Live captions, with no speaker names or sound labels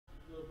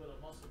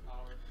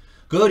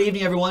Good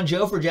evening, everyone.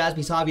 Joe for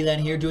Jaspys Hobbyland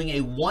here, doing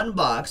a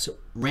one-box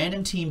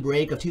random team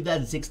break of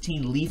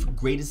 2016 Leaf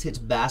Greatest Hits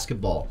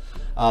Basketball.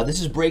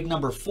 This is break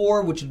number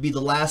 4, which would be the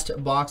last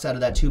box out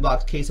of that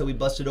 2-box case that we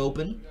busted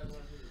open.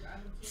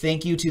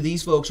 Thank you to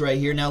these folks right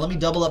here. Now, let me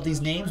double up these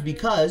names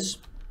because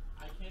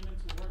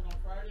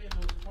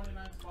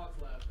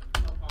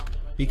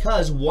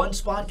one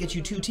spot gets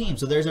you 2 teams.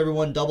 So there's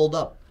everyone doubled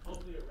up.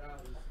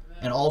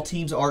 And all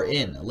teams are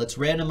in. Let's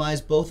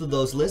randomize both of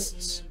those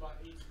lists.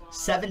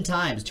 7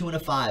 times, 2 and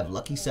a 5,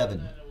 lucky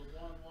 7.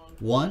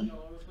 1,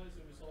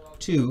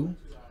 2,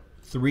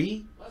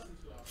 3,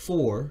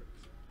 4,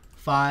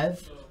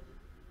 5,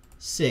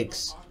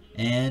 6,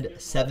 and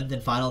 7th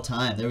and final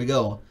time. There we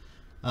go.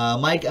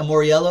 Mike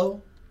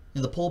Amoriello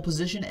in the pole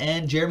position,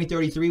 and Jeremy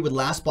 33 with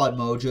last spot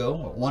mojo,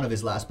 or one of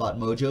his last spot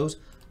mojos,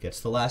 gets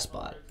the last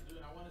spot.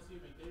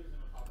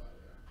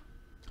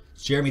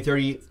 It's Jeremy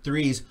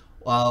 33's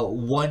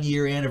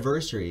 1-year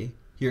anniversary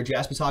here at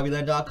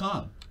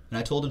JaspysHobbyland.com. And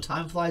I told him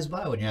time flies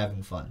by when you're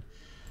having fun.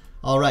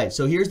 All right,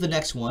 so here's the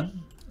next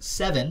one.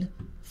 7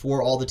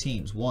 for all the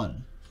teams.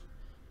 1,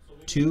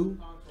 2,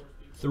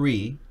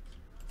 3,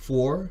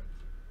 4,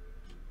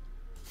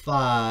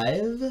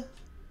 5,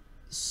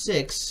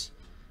 6,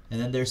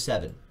 and then there's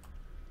 7.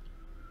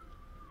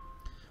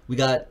 We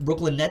got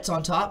Brooklyn Nets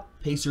on top,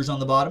 Pacers on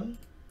the bottom.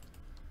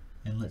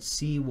 And let's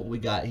see what we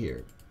got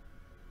here.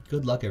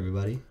 Good luck,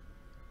 everybody.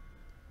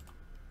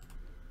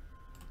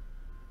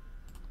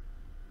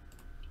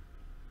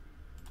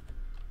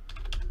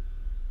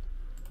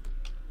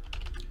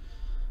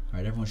 All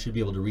right, everyone should be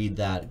able to read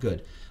that.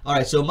 Good. All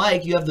right, so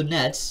Mike, you have the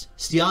Nets.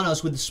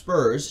 Stianos with the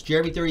Spurs.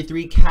 Jeremy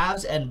 33,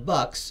 Cavs and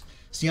Bucks.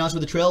 Stianos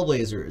with the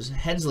Trailblazers.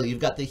 Hensley,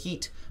 you've got the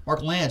Heat.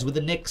 Mark Lands with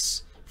the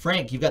Knicks.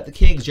 Frank, you've got the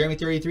Kings. Jeremy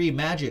 33,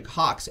 Magic,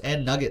 Hawks,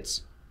 and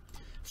Nuggets.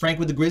 Frank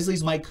with the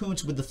Grizzlies. Mike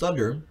Kuntz with the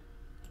Thunder.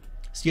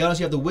 Stianos,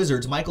 you have the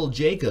Wizards. Michael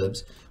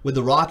Jacobs with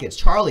the Rockets.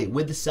 Charlie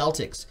with the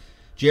Celtics.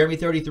 Jeremy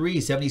 33,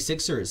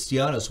 76ers.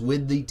 Stianos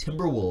with the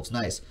Timberwolves.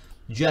 Nice.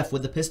 Jeff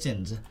with the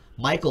Pistons.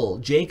 Michael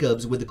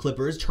Jacobs with the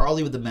Clippers.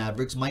 Charlie with the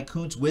Mavericks. Mike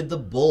Kuntz with the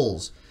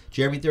Bulls.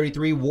 Jeremy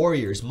 33,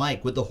 Warriors.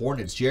 Mike with the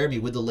Hornets. Jeremy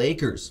with the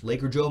Lakers.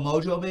 Laker Joe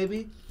Mojo,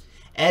 maybe?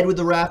 Ed with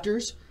the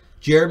Raptors.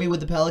 Jeremy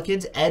with the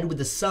Pelicans. Ed with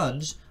the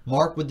Suns.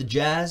 Mark with the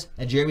Jazz.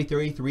 And Jeremy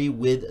 33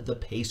 with the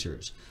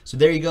Pacers. So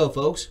there you go,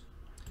 folks.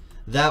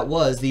 That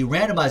was the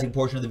randomizing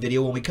portion of the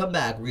video. When we come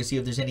back, we're going to see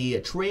if there's any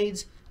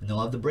trades, and then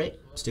we'll have the break.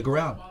 Stick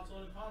around.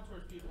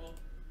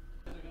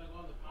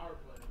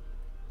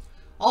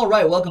 All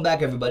right, welcome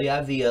back, everybody. I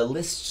have the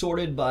list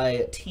sorted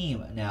by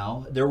team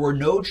now. There were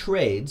no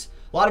trades.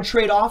 A lot of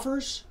trade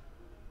offers.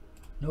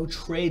 No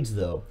trades,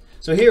 though.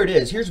 So here it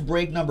is. Here's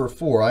break number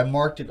 4. I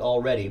marked it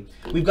already.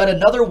 We've got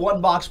another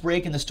one-box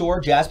break in the store,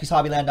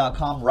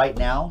 JaspysHobbyland.com right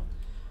now.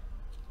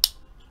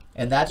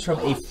 And that's from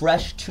a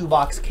fresh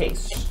 2-box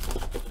case.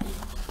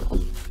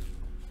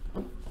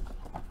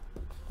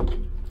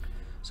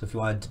 So if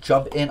you wanted to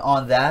jump in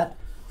on that,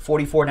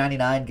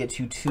 $44.99 gets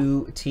you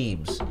 2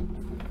 teams.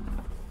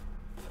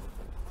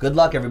 Good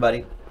luck,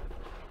 everybody.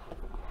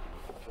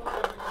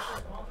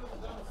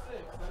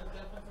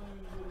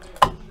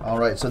 All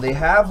right, so they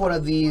have one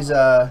of these,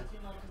 the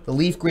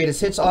Leaf Greatest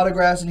Hits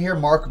autographs in here.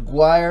 Mark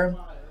Aguirre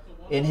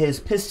in his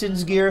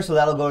Pistons gear, so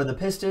that'll go to the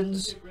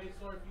Pistons.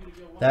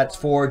 That's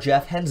for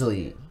Jeff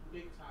Hensley.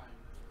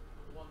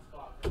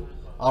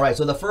 All right,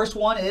 so the first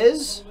one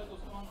is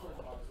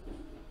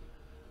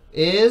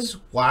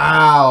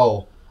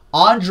wow,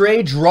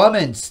 Andre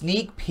Drummond,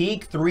 sneak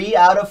peek, 3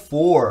 out of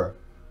 4.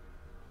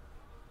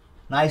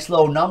 Nice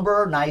low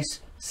number,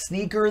 nice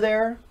sneaker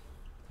there.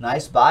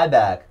 Nice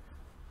buyback.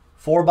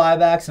 4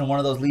 buybacks and one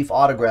of those Leaf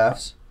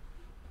autographs.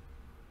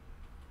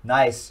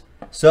 Nice.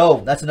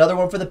 So, that's another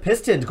one for the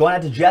Pistons. Going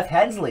out to Jeff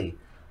Hensley.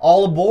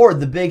 All aboard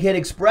the Big Hit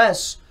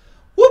Express.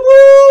 Whoop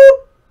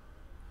whoop!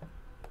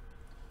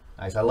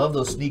 Nice. I love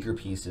those sneaker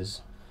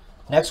pieces.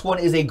 Next one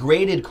is a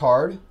graded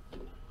card.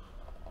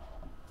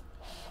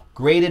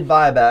 Graded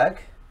buyback.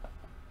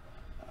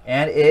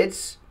 And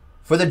it's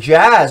for the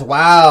Jazz.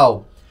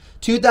 Wow.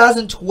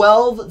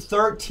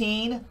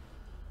 2012-13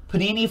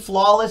 Panini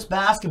Flawless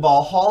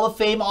Basketball Hall of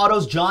Fame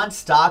Autos John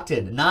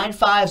Stockton.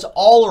 9.5s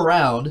all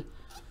around.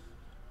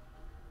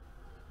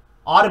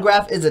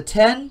 Autograph is a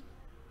 10.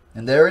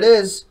 And there it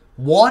is.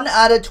 1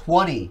 out of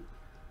 20.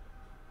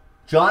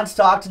 John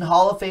Stockton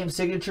Hall of Fame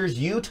Signatures,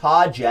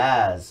 Utah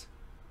Jazz.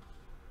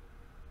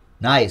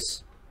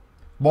 Nice.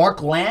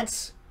 Mark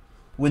Lance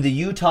with the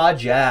Utah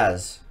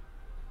Jazz.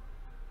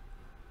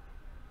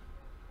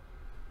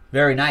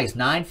 Very nice.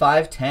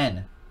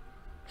 9.5/10.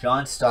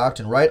 John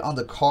Stockton right on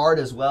the card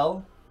as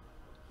well.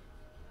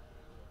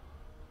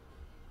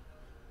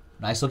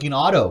 Nice looking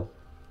auto.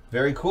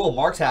 Very cool.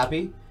 Mark's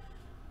happy.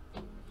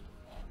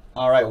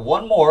 All right,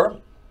 one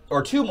more.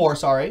 Or 2 more,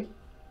 sorry.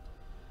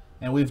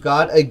 And we've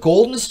got a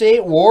Golden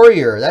State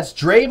Warrior. That's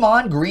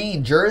Draymond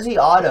Green, jersey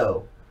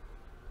auto.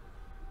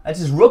 That's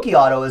his rookie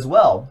auto as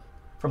well.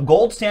 From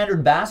Gold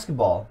Standard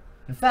Basketball.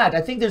 In fact,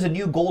 I think there's a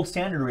new Gold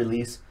Standard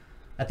release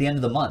at the end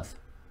of the month.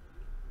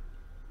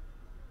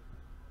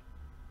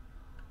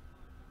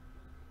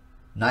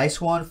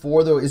 Nice one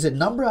for the, is it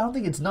numbered? I don't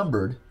think it's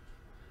numbered.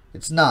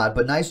 It's not,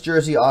 but nice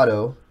jersey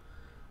auto.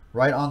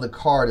 Right on the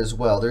card as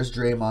well. There's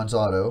Draymond's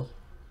auto.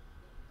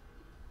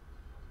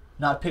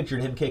 Not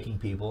pictured him kicking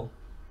people.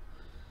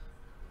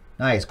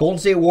 Nice. Golden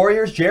State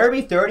Warriors,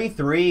 Jeremy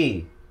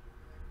 33.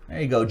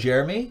 There you go,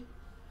 Jeremy.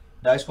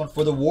 Nice one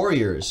for the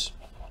Warriors.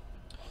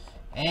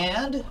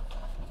 And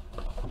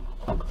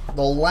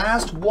the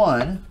last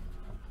one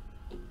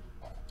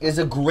is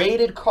a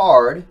graded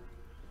card.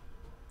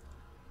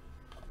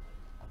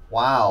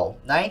 Wow.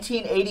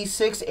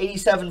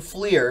 1986-87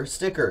 Fleer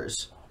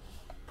stickers.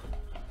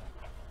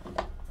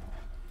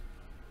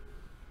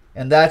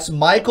 And that's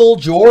Michael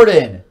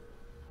Jordan.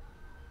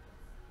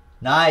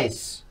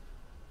 Nice.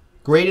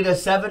 Graded a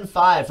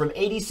 7.5 from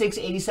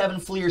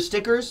 86-87 Fleer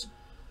stickers.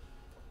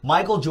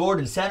 Michael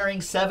Jordan,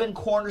 centering 7,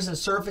 corners and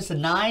surface a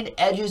 9,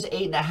 edges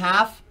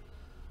 8.5.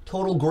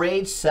 Total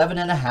grade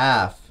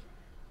 7.5.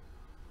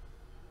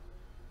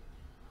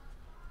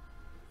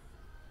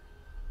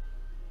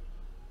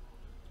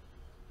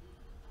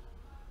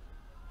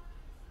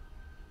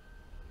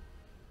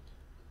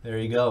 There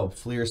you go,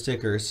 Fleer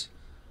stickers.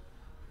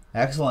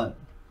 Excellent.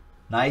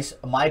 Nice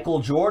Michael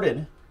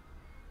Jordan.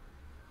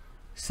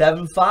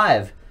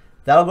 7.5.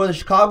 That'll go to the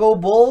Chicago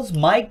Bulls.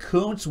 Mike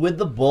Kuntz with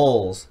the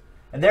Bulls.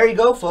 And there you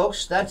go,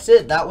 folks. That's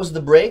it. That was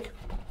the break.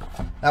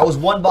 That was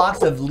one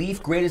box of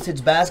Leaf Greatest Hits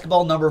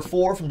Basketball number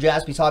 4 from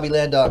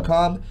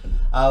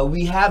JaspysHobbyland.com.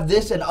 We have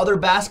this and other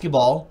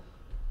basketball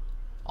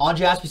on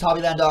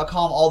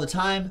JaspysHobbyland.com all the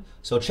time.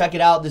 So check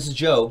it out. This is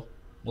Joe.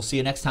 We'll see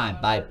you next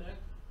time. Bye.